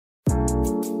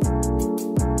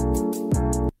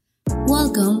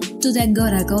Welcome to the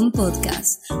Agoracom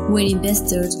podcast, where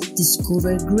investors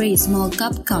discover great small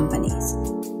cap companies.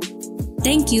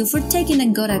 Thank you for taking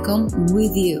Agoracom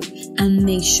with you, and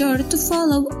make sure to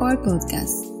follow our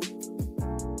podcast.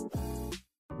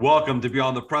 Welcome to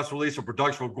Beyond the Press Release, a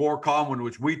production of Agoracom, in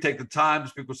which we take the time to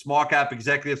speak with small cap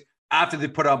executives after they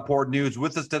put out important news.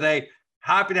 With us today,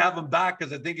 happy to have him back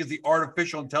because I think he's the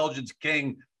artificial intelligence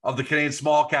king of the Canadian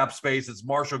small cap space. It's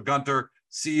Marshall Gunter,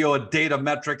 CEO of Data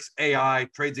Metrics AI,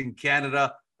 trades in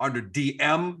Canada under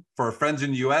DM for our friends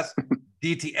in the US,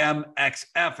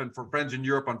 DTMXF, and for friends in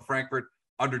Europe on Frankfurt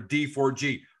under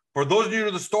D4G. For those of you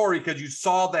to the story, because you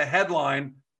saw the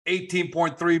headline,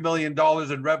 $18.3 million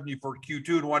in revenue for Q2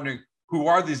 and wondering who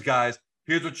are these guys,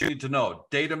 here's what you need to know.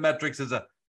 Data Metrics is a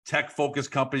tech-focused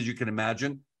company, as you can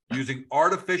imagine, using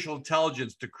artificial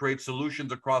intelligence to create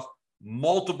solutions across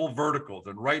multiple verticals.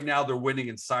 And right now they're winning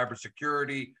in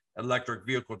cybersecurity, electric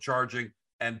vehicle charging,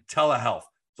 and telehealth.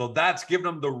 So that's given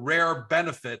them the rare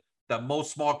benefit that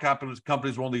most small companies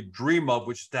will only dream of,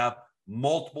 which is to have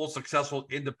multiple successful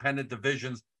independent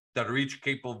divisions that are each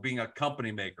capable of being a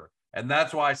company maker. And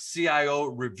that's why CIO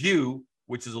Review,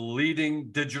 which is a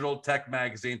leading digital tech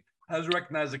magazine, has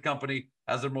recognized the company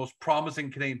as the most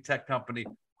promising Canadian tech company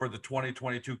for the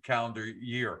 2022 calendar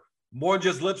year. More than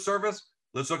just lip service,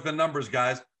 let's look at the numbers,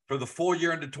 guys. For the full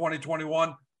year into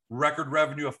 2021, record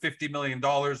revenue of $50 million,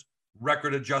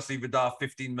 record adjusted EBITDA of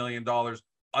 $15 million,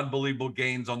 unbelievable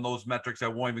gains on those metrics. I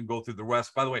won't even go through the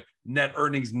rest. By the way, net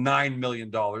earnings, $9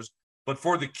 million. But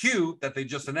for the Q that they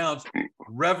just announced,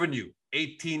 revenue,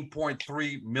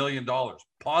 $18.3 million,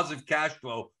 positive cash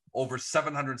flow, over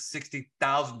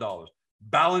 $760,000.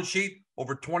 Balance sheet,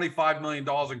 over $25 million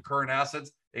in current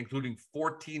assets, including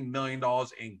 $14 million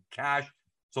in cash.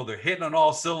 So they're hitting on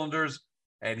all cylinders.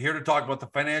 And here to talk about the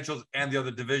financials and the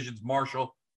other divisions,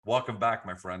 Marshall, welcome back,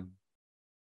 my friend.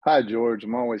 Hi, George.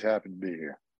 I'm always happy to be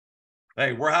here.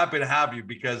 Hey, we're happy to have you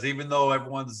because even though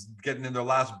everyone's getting in their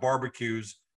last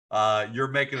barbecues, you're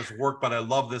making us work, but I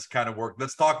love this kind of work.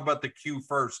 Let's talk about the Q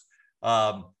first.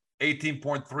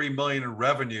 18.3 million in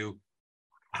revenue.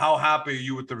 How happy are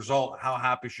you with the result? How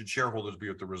happy should shareholders be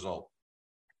with the result?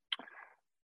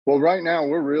 Well, right now,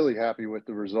 we're really happy with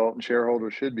the result, and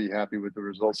shareholders should be happy with the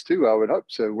results too, I would hope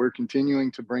so. We're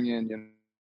continuing to bring in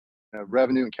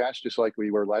revenue and cash just like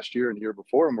we were last year and the year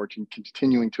before, and we're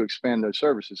continuing to expand those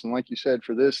services. And like you said,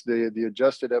 for this, the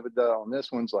adjusted EBITDA on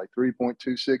this one's like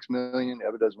 3.26 million,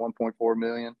 EBITDA is 1.4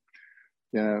 million.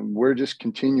 We're just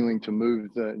continuing to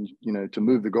move the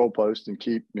goalpost and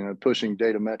keep pushing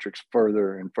Data Metrics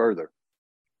further and further.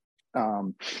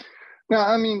 Now,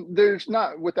 I mean, there's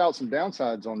not without some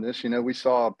downsides on this. We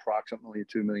saw approximately a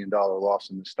 $2 million loss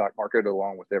in the stock market,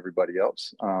 along with everybody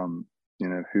else,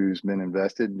 who's been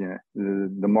invested.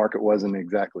 The market wasn't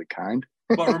exactly kind.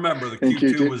 But remember, the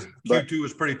Q2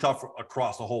 was pretty tough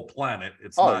across the whole planet.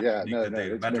 It's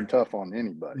been tough on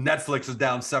anybody. Netflix is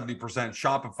down 70%,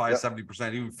 Shopify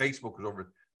 70%, even Facebook is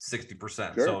over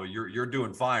 60%. Sure. So you're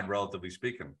doing fine, relatively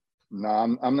speaking. No,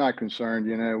 I'm not concerned.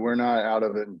 We're not out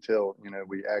of it until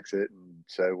we exit, and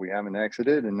so we haven't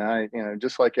exited. And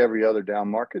just like every other down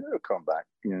market, it'll come back.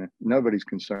 Nobody's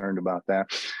concerned about that.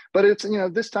 But it's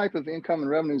this type of income and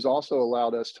revenues also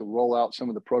allowed us to roll out some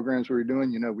of the programs we were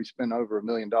doing. We spent over $1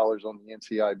 million on the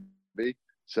NCIB,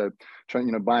 so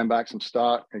buying back some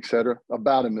stock, et cetera.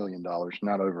 About $1 million,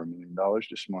 not over $1 million.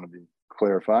 Just want to be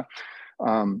clarify.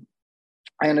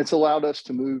 And it's allowed us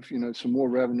to move, some more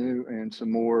revenue and some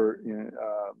more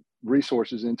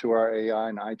resources into our AI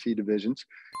and IT divisions.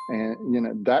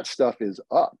 And, that stuff is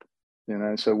up,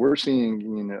 so we're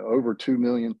seeing, over 2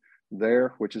 million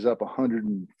there, which is up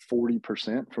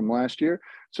 140% from last year.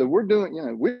 So we're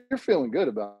doing, we're feeling good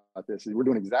about this. We're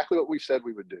doing exactly what we said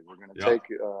we would do. We're going to take,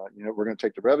 we're going to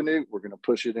take the revenue, we're going to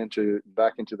push it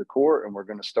back into the core, and we're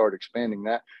going to start expanding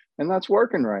that. And that's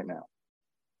working right now.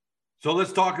 So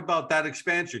let's talk about that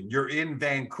expansion. You're in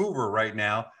Vancouver right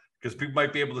now because people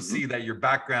might be able to see that your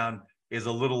background is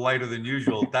a little lighter than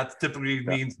usual. That typically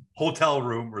means hotel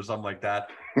room or something like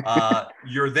that.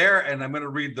 You're there, and I'm going to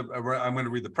read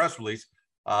the press release.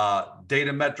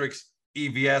 Data Metrics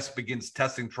EVS begins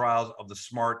testing trials of the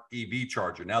smart EV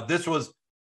charger. Now, this was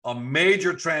a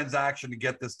major transaction to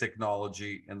get this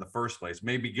technology in the first place.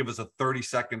 Maybe give us a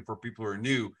 30-second for people who are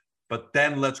new. But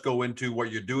then let's go into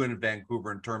what you're doing in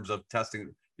Vancouver in terms of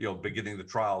testing, beginning the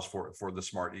trials for the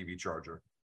smart EV charger.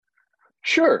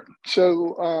 Sure.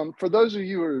 So for those of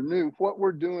you who are new, what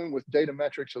we're doing with Data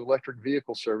Metrics Electric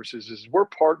Vehicle Services is we're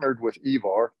partnered with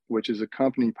EVAR, which is a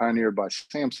company pioneered by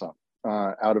Samsung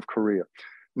out of Korea.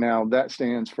 Now, that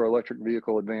stands for Electric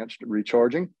Vehicle Advanced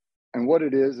Recharging. And what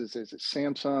it is it's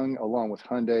Samsung along with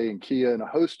Hyundai and Kia and a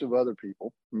host of other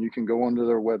people. And you can go onto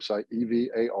their website,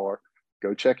 EVAR,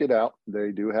 go check it out.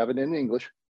 They do have it in English,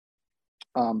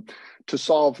 to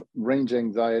solve range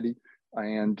anxiety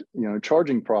and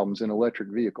charging problems in electric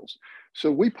vehicles.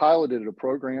 So we piloted a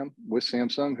program with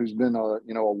Samsung, who's been a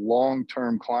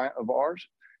long-term client of ours,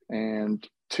 and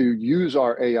to use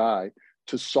our AI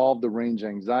to solve the range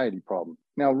anxiety problem.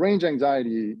 Now, range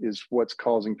anxiety is what's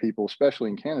causing people, especially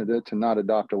in Canada, to not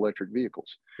adopt electric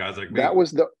vehicles. Guys like me. That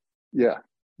was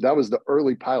the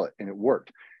early pilot, and it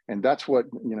worked. And that's what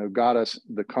got us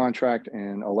the contract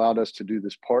and allowed us to do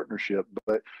this partnership.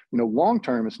 But long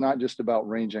term, it's not just about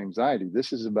range anxiety.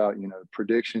 This is about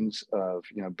predictions of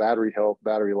battery health,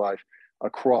 battery life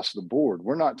across the board.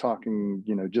 We're not talking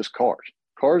just cars.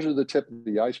 Cars are the tip of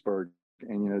the iceberg.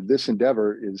 And this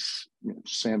endeavor is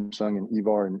Samsung and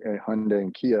EVAR and Hyundai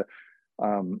and Kia,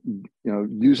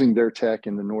 using their tech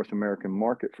in the North American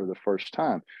market for the first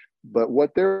time. But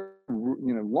what they're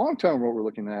long term, what we're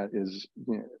looking at is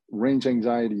range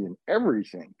anxiety in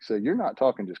everything. So you're not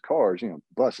talking just cars,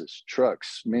 buses,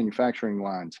 trucks, manufacturing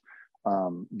lines,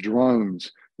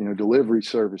 drones, delivery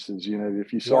services.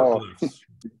 If you saw,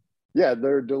 yeah,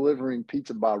 they're delivering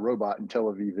pizza by robot in Tel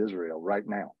Aviv, Israel right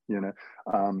now.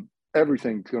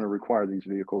 Everything's going to require these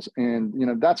vehicles, and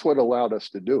that's what allowed us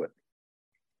to do it.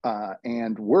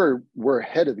 And we're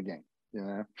ahead of the game.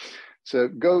 So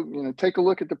go take a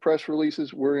look at the press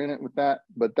releases. We're in it with that,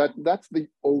 but that's the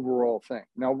overall thing.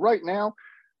 Now, right now,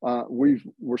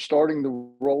 we're starting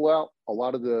to roll out a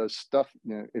lot of the stuff.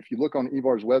 If you look on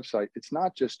EVAR's website, it's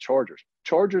not just chargers.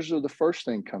 Chargers are the first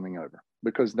thing coming over,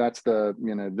 because that's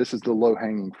this is the low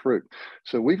hanging fruit.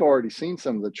 So we've already seen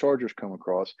some of the chargers come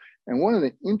across. And one of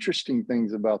the interesting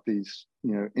things about these,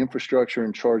 infrastructure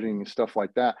and charging and stuff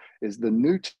like that is the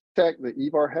new tech that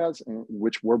EVAR has,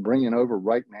 which we're bringing over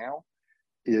right now,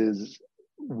 is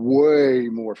way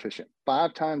more efficient,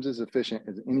 5 times as efficient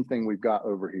as anything we've got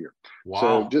over here.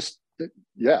 Wow. So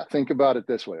think about it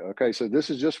this way. Okay. So this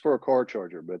is just for a car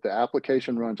charger, but the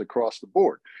application runs across the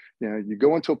board. You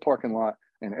go into a parking lot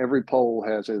and every pole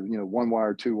has a, 1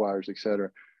 wire, 2 wires, et cetera.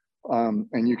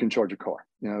 And you can charge a car.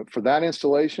 For that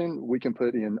installation, we can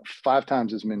put in 5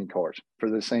 times as many cars for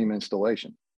the same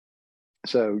installation.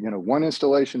 So, 1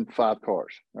 installation, 5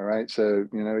 cars. All right. So,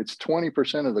 it's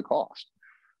 20% of the cost.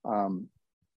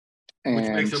 Which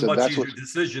makes it a much easier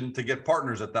decision to get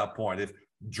partners at that point. If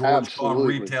George Con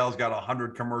Retail's got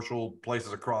 100 commercial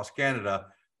places across Canada,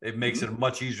 it makes it a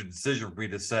much easier decision for me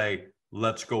to say,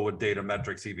 let's go with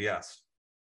Datametrics EVS.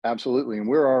 Absolutely. And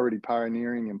we're already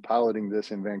pioneering and piloting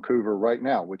this in Vancouver right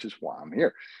now, which is why I'm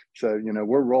here. So,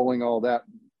 we're rolling all that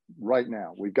right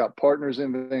now. We've got partners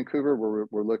in Vancouver where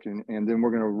we're looking, and then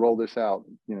we're going to roll this out,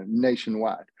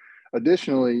 nationwide.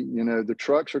 Additionally, the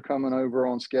trucks are coming over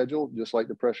on schedule, just like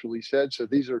the press release said. So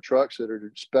these are trucks that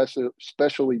are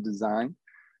specially designed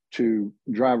to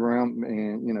drive around,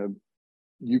 and,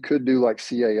 you could do like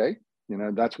CAA,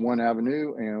 that's one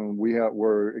avenue. And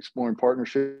we're exploring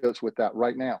partnerships with that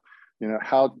right now.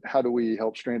 How do we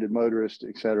help stranded motorists,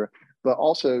 et cetera? But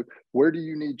also, where do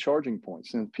you need charging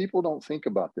points? And people don't think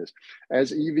about this.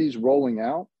 As EVs rolling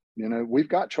out, we've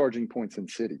got charging points in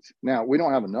cities. Now, we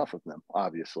don't have enough of them,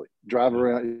 obviously. Drive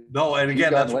around. No, and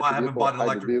again, that's why I haven't bought an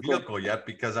electric vehicle yet,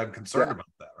 because I'm concerned about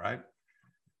that, right?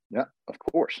 Yeah, of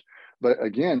course. But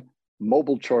again,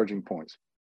 mobile charging points,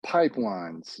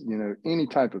 pipelines, any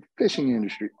type of fishing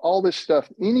industry, all this stuff,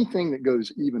 anything that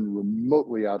goes even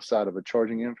remotely outside of a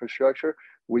charging infrastructure,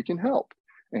 we can help.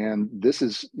 And this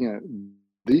is,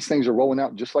 these things are rolling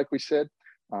out just like we said.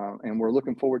 And we're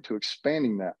looking forward to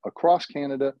expanding that across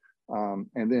Canada,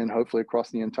 and then hopefully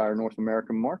across the entire North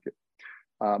American market.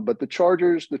 But the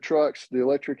chargers, the trucks, the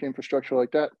electric infrastructure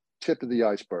like that, tip of the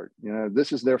iceberg.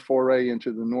 This is their foray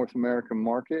into the North American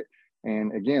market.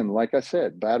 And again, like I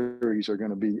said, batteries are going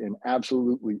to be in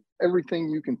absolutely everything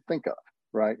you can think of,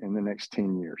 right, in the next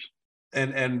 10 years.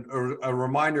 And a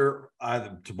reminder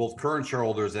to both current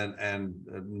shareholders and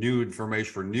new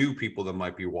information for new people that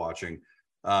might be watching.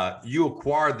 You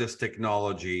acquired this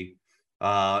technology,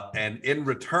 and in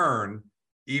return,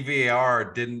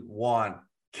 EVAR didn't want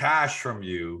cash from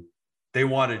you. They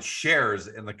wanted shares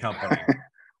in the company,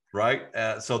 right?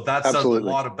 So that says a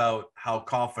lot about how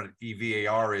confident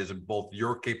EVAR is in both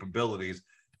your capabilities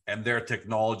and their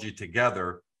technology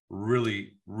together,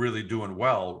 really, really doing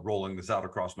well, rolling this out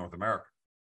across North America.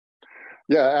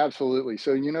 Yeah, absolutely.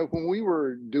 So, when we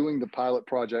were doing the pilot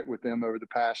project with them over the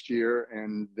past year,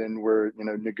 and then we're,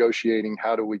 negotiating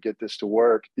how do we get this to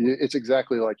work, it's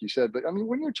exactly like you said. But I mean,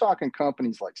 when you're talking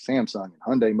companies like Samsung and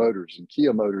Hyundai Motors and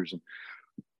Kia Motors and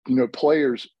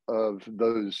players of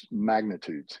those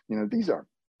magnitudes. These are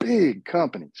big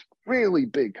companies, really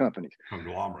big companies.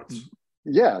 Conglomerates.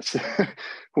 Yes.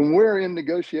 When we're in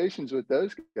negotiations with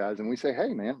those guys and we say,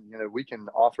 hey, man, we can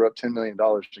offer up $10 million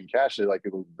in cash, they're like,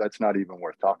 that's not even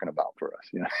worth talking about for us,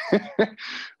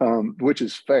 which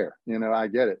is fair. I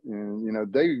get it.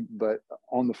 And, but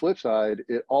on the flip side,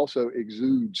 it also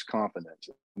exudes confidence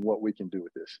in what we can do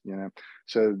with this,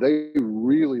 so they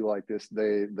really like this.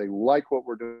 They like what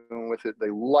we're doing with it. They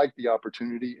like the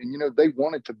opportunity, and, they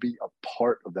wanted to be a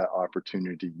part of that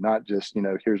opportunity, not just,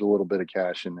 here's a little bit of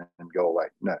cash and go away.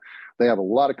 No, they have a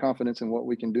lot of confidence in what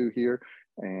we can do here,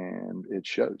 and it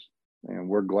shows, and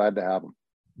we're glad to have them.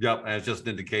 Yep, and it's just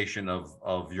an indication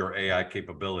of your AI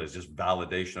capabilities, just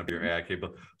validation of your AI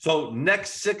capabilities. So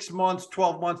next 6 months,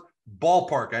 12 months,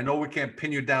 ballpark. I know we can't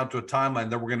pin you down to a timeline.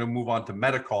 Then we're going to move on to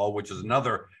Medi-Call, which is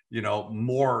another,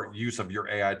 more use of your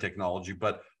AI technology.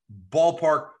 But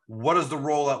ballpark, what does the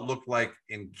rollout look like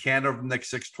in Canada for the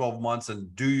next 6, 12 months?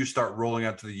 And do you start rolling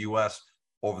out to the US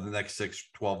over the next 6,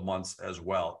 12 months as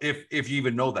well, if you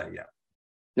even know that yet?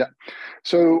 Yeah.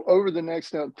 So over the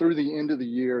next, through the end of the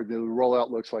year, the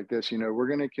rollout looks like this. We're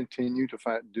going to continue to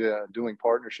doing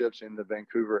partnerships in the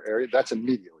Vancouver area. That's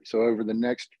immediately. So over the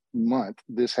next month,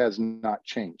 this has not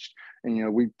changed.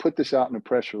 And, we put this out in a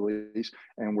press release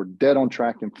and we're dead on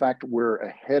track. In fact, we're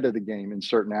ahead of the game in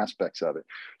certain aspects of it.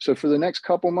 So for the next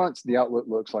couple months, the outlook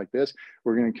looks like this.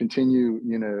 We're going to continue,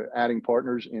 adding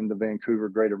partners in the Vancouver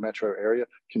greater metro area,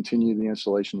 continue the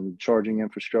installation of the charging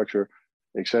infrastructure,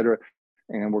 et cetera.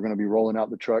 And we're going to be rolling out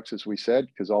the trucks, as we said,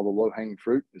 because all the low-hanging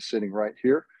fruit is sitting right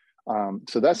here.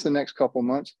 So that's the next couple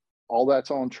months. All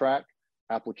that's on track.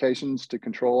 Applications to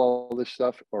control all this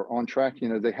stuff are on track.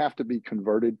 They have to be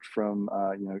converted from,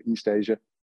 East Asia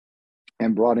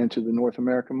and brought into the North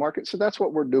American market. So that's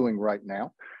what we're doing right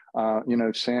now.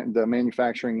 The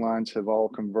manufacturing lines have all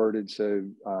converted. So,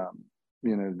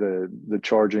 the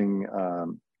charging,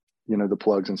 the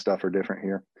plugs and stuff are different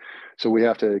here. So we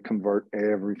have to convert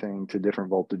everything to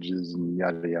different voltages and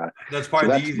yada, yada. That's probably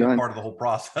the easy part of the whole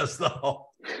process, though.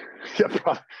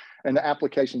 Yeah, and the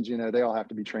applications, they all have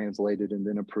to be translated and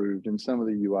then approved, and some of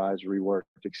the UIs reworked,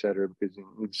 et cetera, because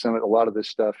a lot of this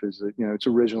stuff is, it's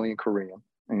originally in Korean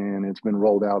and it's been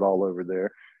rolled out all over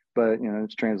there, but,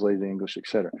 it's translated to English, et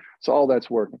cetera. So all that's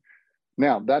working.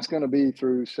 Now that's going to be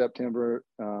through September,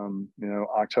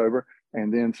 October.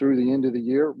 And then through the end of the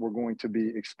year, we're going to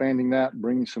be expanding that,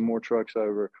 bringing some more trucks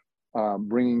over,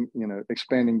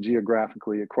 expanding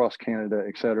geographically across Canada,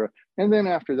 et cetera. And then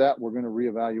after that, we're going to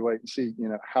reevaluate and see,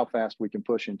 how fast we can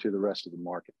push into the rest of the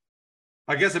market.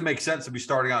 I guess it makes sense to be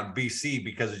starting out in BC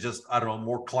because it's just,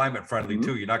 more climate friendly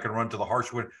too. You're not going to run to the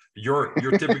harsh wind. You're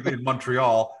typically in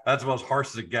Montreal. That's about as harsh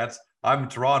as it gets. I'm in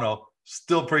Toronto,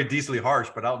 still pretty decently harsh,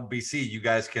 but out in BC, you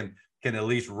guys can at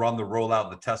least run the rollout,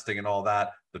 the testing and all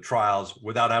that, the trials,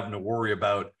 without having to worry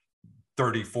about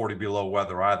 30, 40 below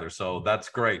weather either. So that's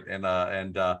great. And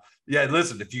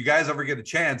listen, if you guys ever get a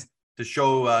chance to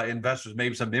show investors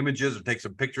maybe some images or take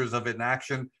some pictures of it in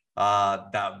action,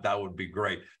 that would be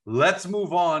great. Let's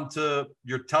move on to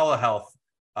your telehealth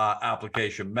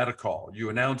application, Medi-Call. You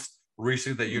announced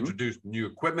recently that you introduced new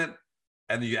equipment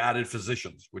and that you added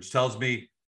physicians, which tells me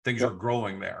things are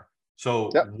growing there.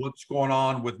 So what's going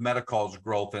on with Medi-Call's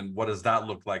growth, and what does that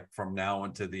look like from now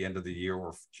until the end of the year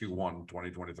or Q1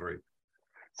 2023?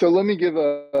 So let me give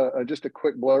just a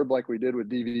quick blurb like we did with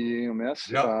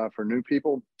DVEMS for new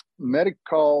people.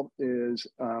 Medi-Call is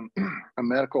a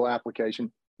medical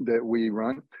application that we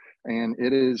run, and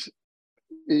it is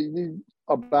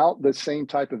about the same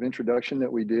type of introduction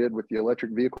that we did with the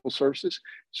electric vehicle services.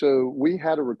 So we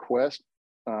had a request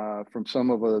from some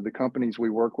of the companies we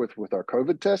work with our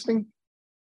COVID testing,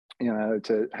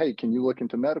 to, hey, can you look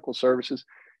into medical services?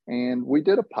 And we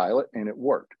did a pilot and it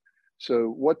worked. So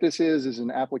what this is an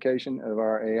application of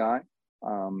our AI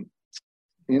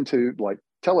into like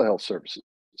telehealth services,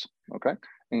 okay?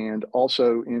 And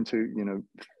also into,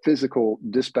 physical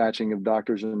dispatching of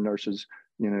doctors and nurses,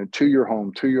 to your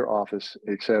home, to your office,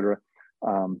 et cetera.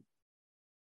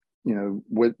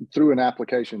 Through an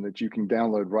application that you can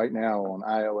download right now on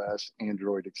iOS,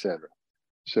 Android, et cetera.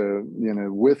 So,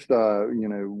 with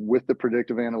the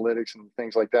predictive analytics and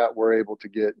things like that, we're able to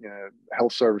get,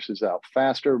 health services out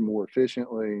faster, more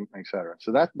efficiently, et cetera.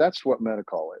 So that's what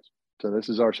Medi-Call is. So this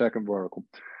is our second vertical.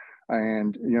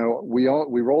 And, we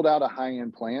rolled out a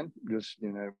high-end plan just,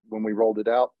 when we rolled it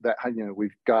out that,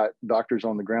 we've got doctors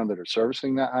on the ground that are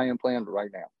servicing that high-end plan right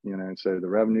now, so the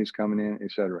revenue's coming in,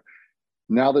 et cetera.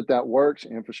 Now that works,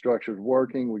 infrastructure is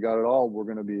working, we got it all, we're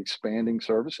going to be expanding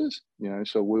services,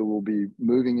 so we will be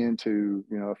moving into,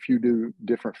 a few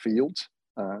different fields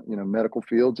medical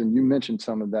fields. And you mentioned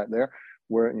some of that there.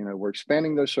 We're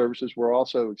expanding those services. We're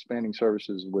also expanding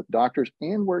services with doctors,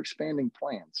 and we're expanding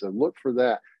plans. So look for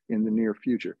that in the near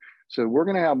future. So we're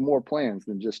going to have more plans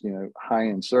than just,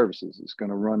 high-end services. It's going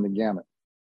to run the gamut.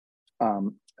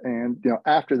 And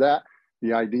after that,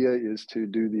 the idea is to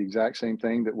do the exact same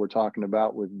thing that we're talking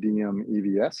about with DM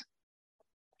EVS.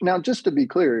 Now, just to be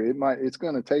clear, it's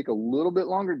going to take a little bit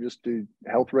longer just to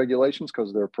health regulations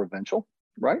because they're provincial,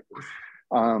 right?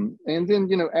 And then,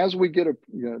 as we get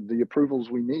the approvals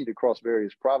we need across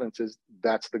various provinces,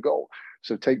 that's the goal.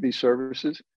 So take these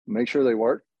services, make sure they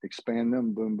work, expand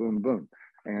them, boom, boom, boom.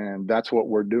 And that's what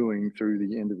we're doing through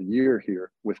the end of the year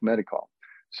here with Medi-Call.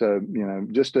 So,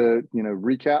 just to,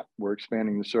 recap, we're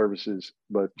expanding the services,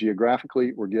 but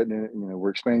geographically, we're getting it,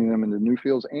 we're expanding them into new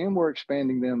fields, and we're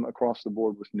expanding them across the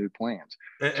board with new plans.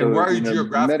 And where are you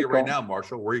geographically right now,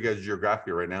 Marshall? Where are you guys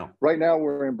geographically right now? Right now,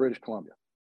 we're in British Columbia.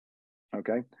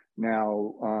 Okay.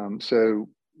 Now, so,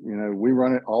 we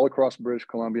run it all across British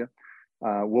Columbia.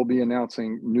 We'll be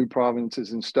announcing new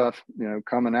provinces and stuff,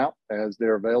 coming out as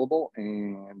they're available,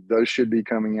 and those should be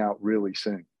coming out really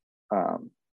soon.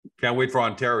 Can't wait for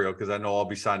Ontario because I know I'll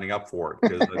be signing up for it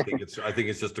because I think it's just I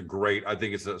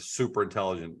think it's a super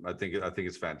intelligent. I think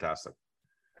it's fantastic.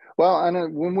 Well, I know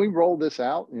when we roll this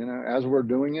out, as we're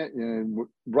doing it,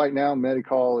 right now,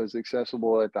 Medi-Call is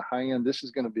accessible at the high end. This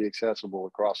is going to be accessible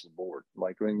across the board.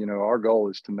 Like when, our goal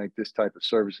is to make this type of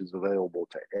services available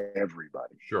to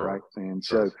everybody. Sure. Right. And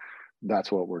so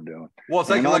that's what we're doing. Well, it's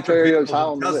like Ontario's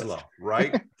Tesla,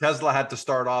 right? Tesla had to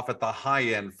start off at the high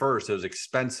end first. It was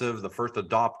expensive. The first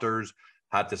adopters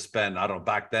had to spend, I don't know,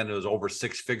 back then it was over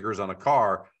 6 figures on a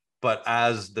car. But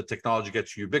as the technology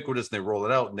gets ubiquitous and they roll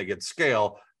it out and they get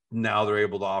scale, now they're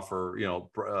able to offer,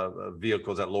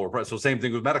 vehicles at lower price. So same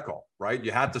thing with Medi-Call, right?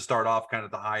 You had to start off kind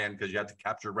of the high end because you had to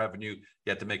capture revenue. You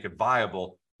had to make it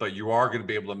viable, but you are going to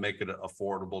be able to make it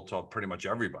affordable to pretty much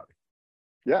everybody.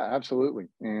 Yeah, absolutely.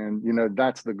 And,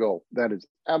 that's the goal. That is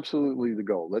absolutely the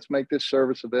goal. Let's make this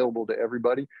service available to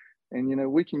everybody.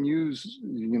 And, we can use,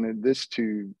 this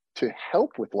to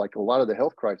help with like a lot of the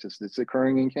health crisis that's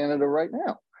occurring in Canada right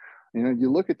now. You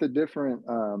look at the different,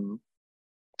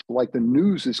 like the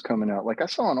news is coming out. Like I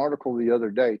saw an article the other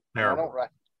day.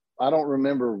 I don't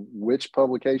remember which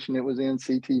publication it was in,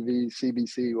 CTV,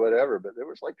 CBC, whatever, but there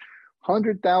was like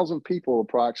 100,000 people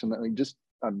approximately just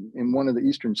in one of the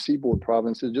Eastern Seaboard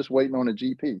provinces, just waiting on a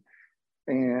GP.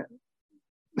 And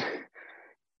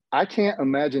I can't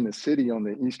imagine a city on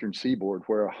the Eastern Seaboard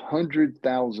where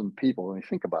 100,000 people, I mean,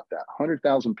 think about that,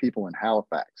 100,000 people in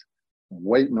Halifax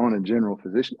waiting on a general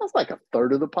physician. That's like a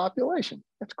third of the population.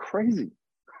 That's crazy.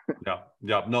 Yeah.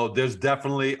 No, there's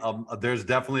definitely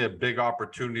a big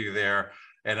opportunity there.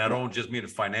 And I don't just mean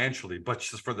it financially, but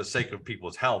just for the sake of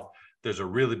people's health, there's a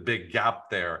really big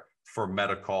gap there for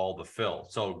Medi-Call to fill.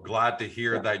 So glad to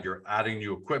hear that you're adding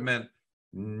new equipment,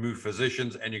 new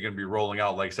physicians, and you're going to be rolling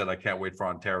out. Like I said, I can't wait for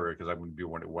Ontario because I'm going to be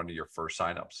one of your first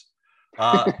signups.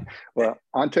 Well,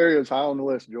 Ontario's high on the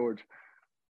list, George.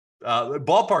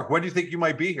 Ballpark, when do you think you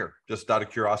might be here? Just out of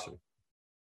curiosity.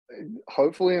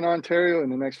 Hopefully in Ontario in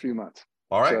the next few months.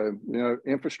 All right. So,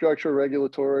 infrastructure,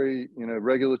 regulatory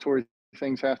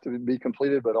things have to be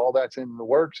completed, but all that's in the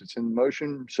works. It's in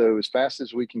motion. So as fast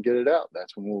as we can get it out,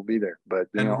 that's when we'll be there. But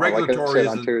regulatory, like I said,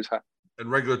 Ontario's high. And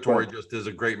regulatory just is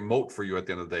a great moat for you at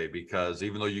the end of the day, because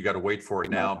even though you got to wait for it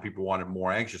now, and people want it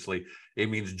more anxiously, it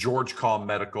means George Calm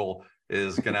Medical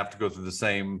is going to have to go through the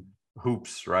same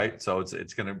hoops, right? So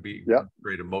it's going to be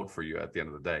great a moat for you at the end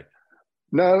of the day.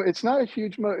 No, it's not a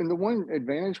huge moat. And the one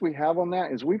advantage we have on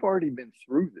that is we've already been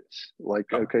through this.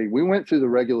 Okay, we went through the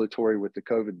regulatory with the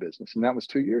COVID business, and that was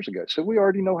 2 years ago. So we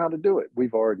already know how to do it.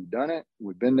 We've already done it.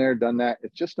 We've been there, done that.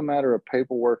 It's just a matter of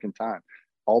paperwork and time.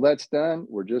 All that's done.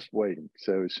 We're just waiting.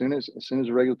 So as soon as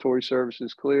the regulatory service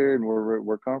is clear and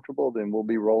we're comfortable, then we'll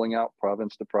be rolling out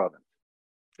province to province.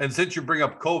 And since you bring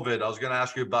up COVID, I was going to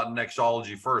ask you about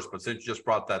Nexology first, but since you just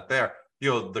brought that there,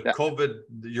 your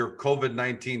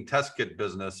COVID-19 test kit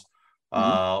business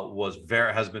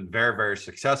has been very, very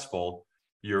successful.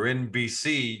 You're in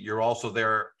BC. You're also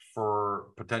there for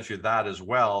potentially that as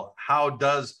well. How's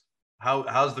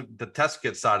the test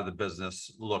kit side of the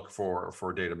business look for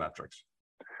Data Metrics?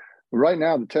 Right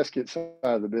now, the test kit side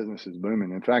of the business is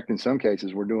booming. In fact, in some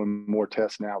cases, we're doing more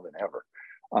tests now than ever.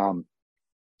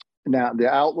 Now, the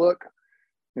outlook,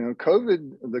 the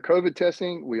COVID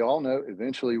testing, we all know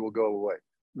eventually will go away.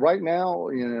 Right now,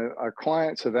 our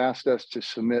clients have asked us to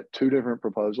submit 2 different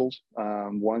proposals,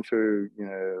 one through,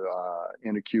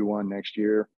 into Q1 next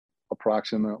year,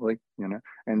 approximately,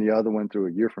 and the other one through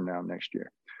a year from now next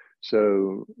year.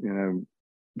 So,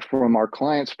 from our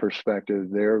client's perspective,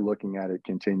 they're looking at it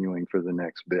continuing for the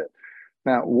next bit.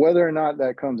 Now, whether or not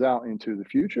that comes out into the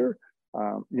future,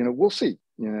 we'll see.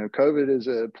 COVID is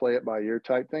a play it by ear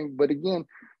type thing. But again,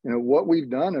 what we've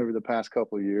done over the past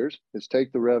couple of years is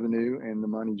take the revenue and the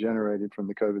money generated from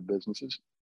the COVID businesses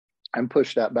and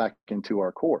push that back into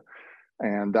our core.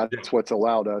 And that's what's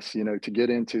allowed us, to get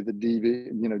into the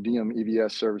DM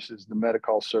EVS services, the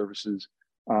medical services,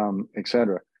 et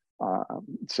cetera.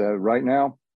 So right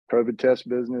now, COVID test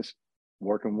business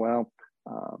working well.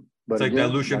 But it's like again,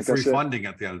 dilution-free funding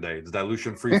at the end of the day. It's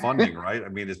dilution-free funding, right? I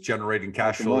mean, it's generating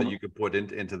cash flow that you could put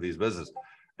into these businesses.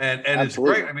 And it's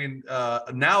great. I mean,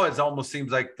 now it almost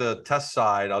seems like the test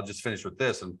side, I'll just finish with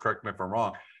this and correct me if I'm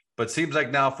wrong, but it seems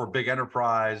like now for big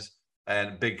enterprise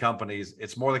and big companies,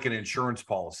 it's more like an insurance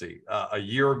policy. A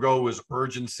year ago was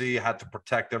urgency, had to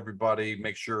protect everybody,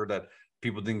 make sure that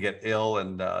people didn't get ill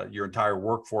and your entire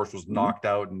workforce was knocked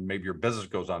out and maybe your business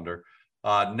goes under.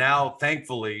 Now,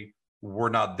 thankfully, we're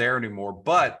not there anymore,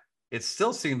 but it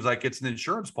still seems like it's an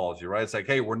insurance policy, right? It's like,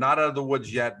 hey, we're not out of the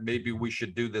woods yet. Maybe we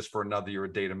should do this for another year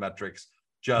of data metrics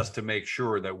just to make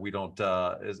sure that we don't,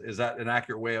 is that an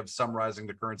accurate way of summarizing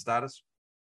the current status?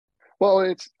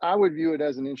 Well, I would view it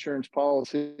as an insurance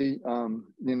policy,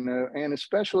 and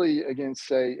especially against,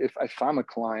 say, if I'm a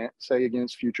client, say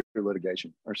against future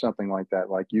litigation or something like that,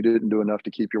 like you didn't do enough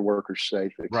to keep your workers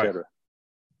safe, et cetera.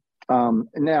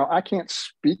 Now, I can't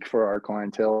speak for our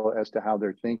clientele as to how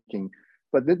they're thinking,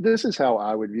 but this is how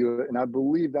I would view it. And I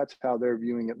believe that's how they're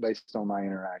viewing it based on my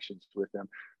interactions with them.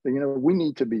 But, we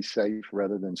need to be safe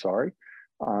rather than sorry.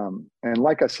 And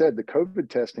like I said, the COVID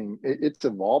testing, it's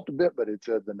evolved a bit, but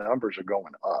the numbers are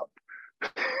going up.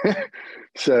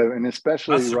 So, and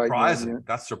especially that's surprising. Right now,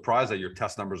 that's surprising that your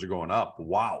test numbers are going up.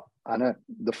 Wow. I know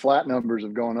the flat numbers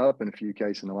have gone up in a few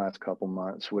cases in the last couple of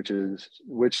months, which is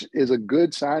a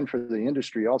good sign for the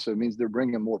industry. Also, it means they're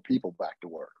bringing more people back to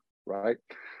work. Right.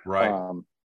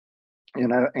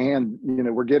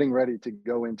 We're getting ready to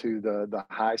go into the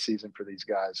high season for these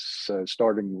guys. So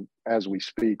starting as we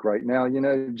speak right now,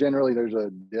 generally there's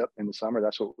a dip in the summer.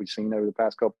 That's what we've seen over the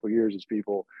past couple of years is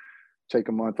people take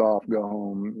a month off, go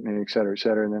home, and et cetera, et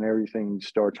cetera. And then everything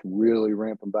starts really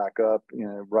ramping back up,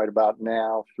 right about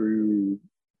now through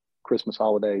Christmas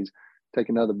holidays, take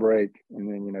another break, and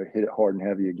then, hit it hard and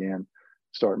heavy again,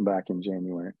 starting back in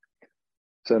January.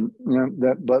 So,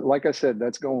 but like I said,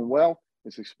 that's going well.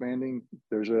 It's expanding.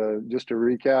 There's just to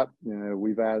recap,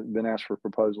 we've been asked for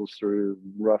proposals through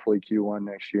roughly Q1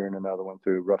 next year and another one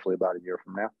through roughly about a year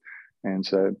from now. And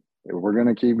so we're going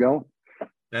to keep going.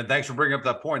 And thanks for bringing up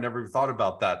that point. Never even thought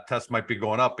about that. Tests might be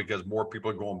going up because more people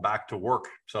are going back to work.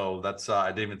 So that's, I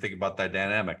didn't even think about that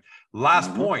dynamic.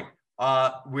 Last point.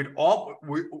 We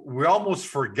almost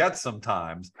forget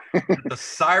sometimes that the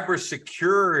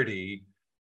cybersecurity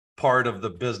part of the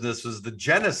business is the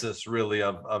genesis really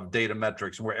of data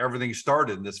metrics, where everything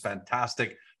started in this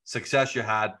fantastic success you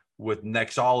had with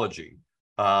Nexology.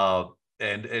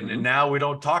 And now we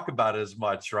don't talk about it as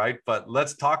much, right? But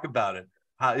let's talk about it.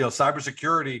 How,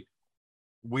 cybersecurity,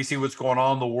 we see what's going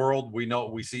on in the world.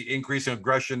 We see increasing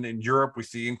aggression in Europe. We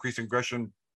see increasing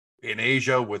aggression in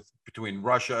Asia between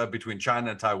Russia, between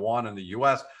China and Taiwan and the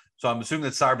US. So I'm assuming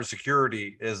that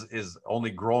cybersecurity is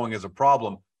only growing as a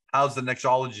problem. How's the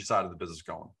Nexology side of the business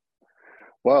going?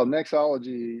 Well,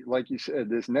 Nexology, like you said,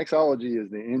 this Nexology is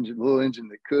the little engine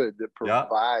that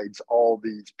provides all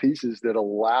these pieces that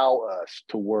allow us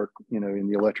to work, in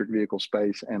the electric vehicle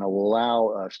space and allow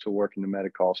us to work in the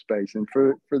medical space. And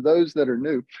for those that are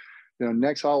new,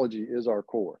 Nexology is our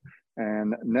core.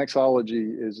 And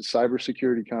Nexology is a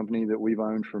cybersecurity company that we've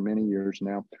owned for many years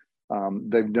now.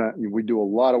 We do a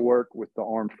lot of work with the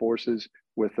armed forces,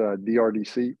 with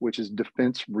DRDC, which is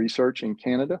Defense Research in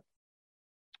Canada.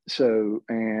 So,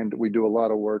 and we do a lot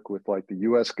of work with like the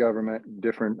U.S. government,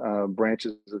 different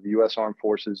branches of the U.S. Armed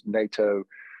Forces, NATO,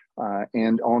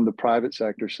 and on the private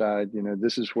sector side,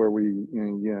 this is where we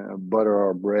butter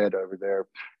our bread over there.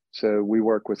 So we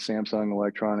work with Samsung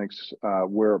Electronics.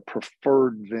 We're a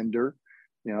preferred vendor,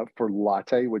 for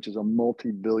Lotte, which is a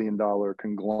multi-billion-dollar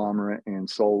conglomerate in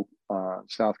Seoul,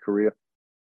 South Korea,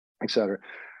 et cetera.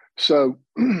 So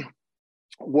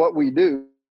what we do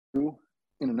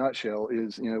in a nutshell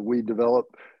is, we develop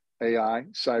AI,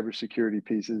 cybersecurity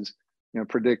pieces,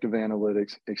 predictive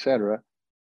analytics, et cetera,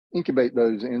 incubate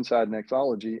those inside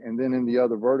Nexology. And then in the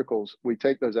other verticals, we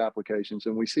take those applications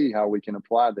and we see how we can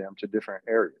apply them to different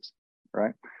areas,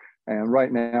 right? And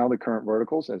right now, the current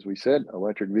verticals, as we said,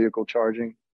 electric vehicle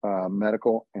charging,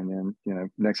 medical, and then,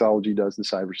 Nexology does the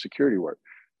cybersecurity work.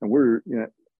 And we're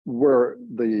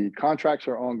the contracts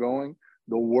are ongoing.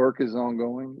 The work is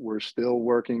ongoing. We're still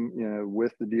working,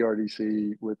 with the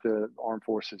DRDC, with the Armed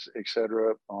Forces, et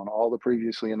cetera, on all the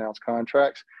previously announced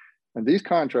contracts. And these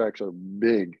contracts are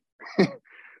big.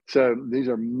 So these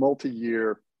are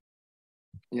multi-year,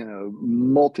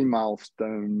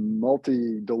 multi-milestone,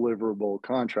 multi-deliverable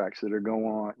contracts that are going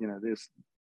on.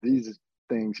 These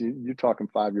things, you're talking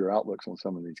 5-year outlooks on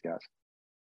some of these guys.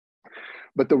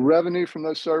 But the revenue from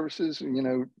those services,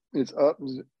 it's up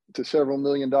to several $1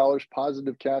 million,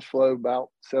 positive cash flow, about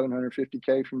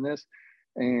 $750K from this.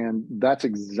 And that's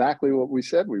exactly what we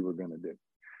said we were going to do.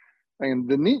 And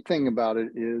the neat thing about it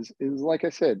is like I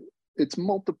said, it's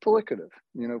multiplicative,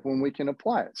 when we can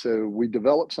apply it. So we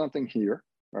develop something here.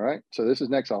 All right. So this is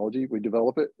Nexology. We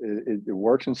develop it. It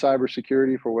works in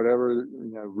cybersecurity for whatever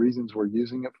reasons we're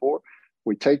using it for.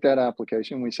 We take that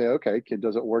application. We say, okay,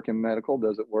 does it work in medical?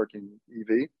 Does it work in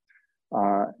EV?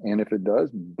 And if it does,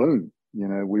 boom,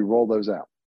 we roll those out.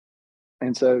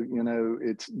 And so,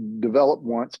 it's develop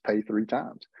once, pay 3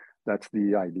 times. That's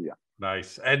the idea.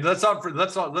 Nice. And let's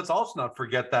also not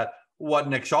forget that what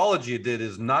Nexology did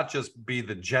is not just be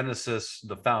the genesis,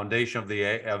 the foundation of the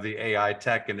AI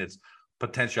tech and its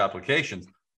potential applications,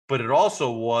 but it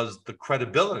also was the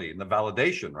credibility and the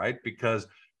validation, right? Because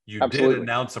you Absolutely. did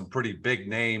announce some pretty big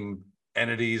name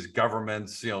entities,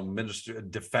 governments, ministry,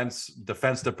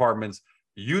 defense departments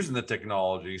using the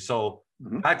technology. So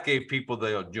that gave people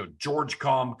the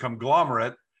GeorgeCom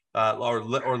conglomerate, or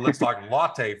let's talk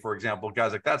Latte, for example.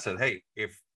 Guys like that said, hey,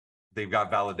 if they've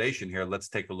got validation here, let's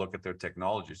take a look at their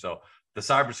technology. So the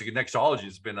cybersecurity Nexology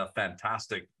has been a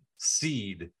fantastic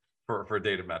seed for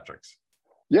Datametrics.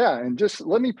 Yeah, and just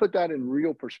let me put that in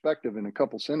real perspective in a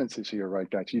couple sentences here, right,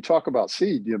 guys? You talk about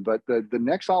seed, but the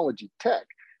Nexology tech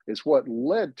is what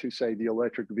led to, say, the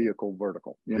electric vehicle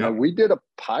vertical. We did a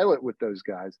pilot with those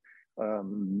guys,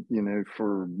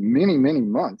 for many, many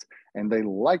months, and they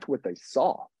liked what they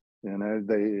saw.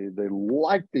 They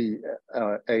like the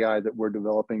AI that we're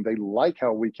developing. They like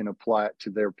how we can apply it to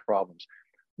their problems.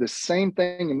 The same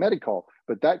thing in medical,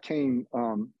 but that came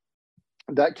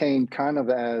kind of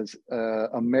as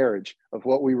a marriage of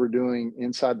what we were doing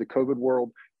inside the COVID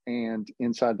world and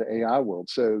inside the AI world.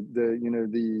 So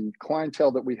the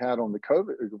clientele that we had on the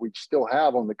COVID, we still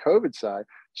have on the COVID side,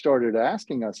 started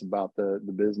asking us about the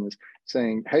business,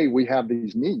 saying, hey, we have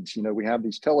these needs, we have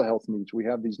these telehealth needs, we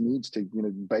have these needs to,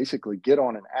 basically get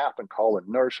on an app and call a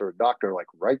nurse or a doctor like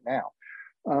right now.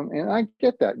 And I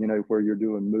get that, where you're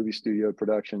doing movie studio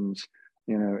productions,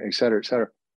 et cetera, et cetera.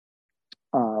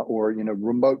 Or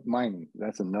remote mining.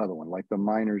 That's another one, like the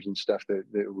miners and stuff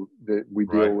that we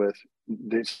deal with.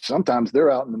 Sometimes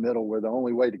they're out in the middle where the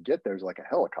only way to get there is like a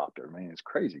helicopter. Man, it's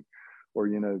crazy. Or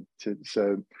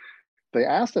so they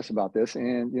asked us about this,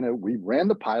 and we ran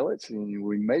the pilots and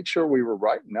we made sure we were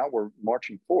right. Now we're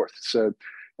marching forth. So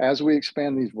as we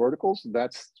expand these verticals,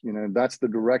 that's the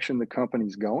direction the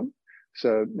company's going.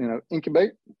 So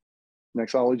incubate.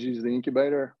 Nexology is the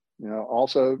incubator.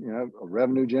 Also, a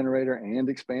revenue generator and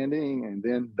expanding. And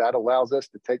then that allows us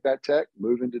to take that tech,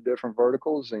 move into different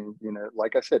verticals and,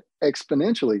 like I said,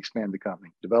 exponentially expand the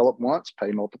company. Develop once,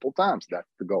 pay multiple times.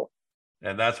 That's the goal.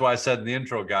 And that's why I said in the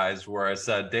intro, guys, where I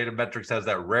said Datametrics has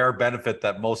that rare benefit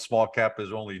that most small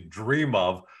capers only dream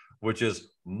of, which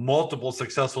is multiple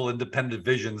successful independent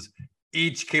divisions,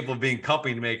 each capable of being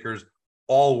company makers,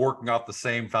 all working off the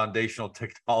same foundational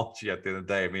technology at the end of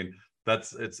the day. I mean,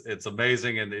 it's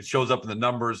amazing, and it shows up in the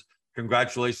numbers.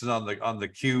 Congratulations on the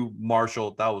Q,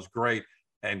 Marshall. That was great,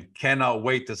 and cannot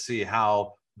wait to see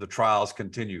how the trials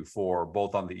continue for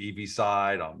both on the EV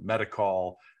side, on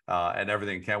medical, and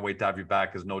everything. Can't wait to have you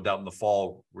back, because no doubt in the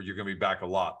fall where you're going to be back a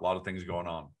lot of things going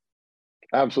on.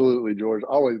 Absolutely, George.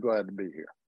 Always glad to be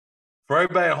here. For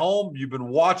everybody at home, you've been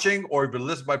watching or you've been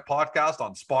listening to my podcast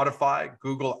on Spotify,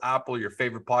 Google, Apple, your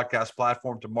favorite podcast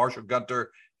platform, to Marshall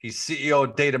Gunter. He's CEO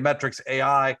of Datametrics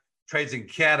AI, trades in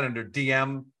Canada under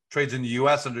DM, trades in the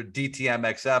US under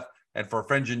DTMXF, and for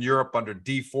friends in Europe under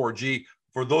D4G.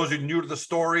 For those who are new to the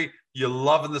story, you're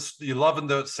loving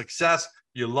the success,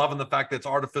 you're loving the fact that it's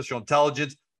artificial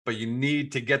intelligence, but you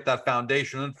need to get that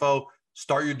foundation info.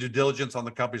 Start your due diligence on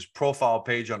the company's profile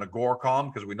page on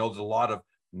Agoracom, because we know there's a lot of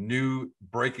new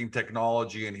breaking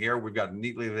technology in here. We've got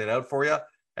neatly laid out for you.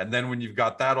 And then when you've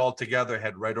got that all together,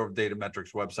 head right over to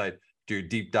Datametrics website, do your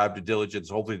deep dive due diligence.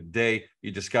 Hopefully today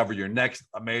you discover your next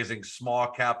amazing small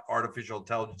cap artificial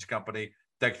intelligence company.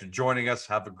 Thanks for joining us.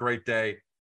 Have a great day.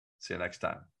 See you next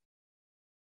time.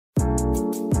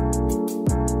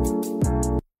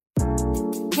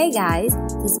 Hey guys,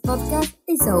 this podcast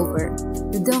is over.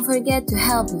 But don't forget to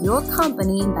help your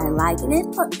company by liking it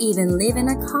or even leaving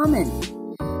a comment.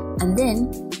 And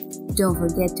then Don't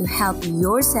forget to help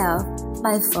yourself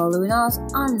by following us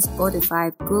on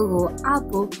Spotify, Google,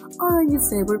 Apple, or on your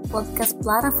favorite podcast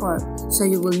platform so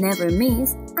you will never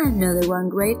miss another one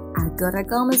great Agora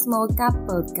Small Cap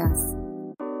podcast.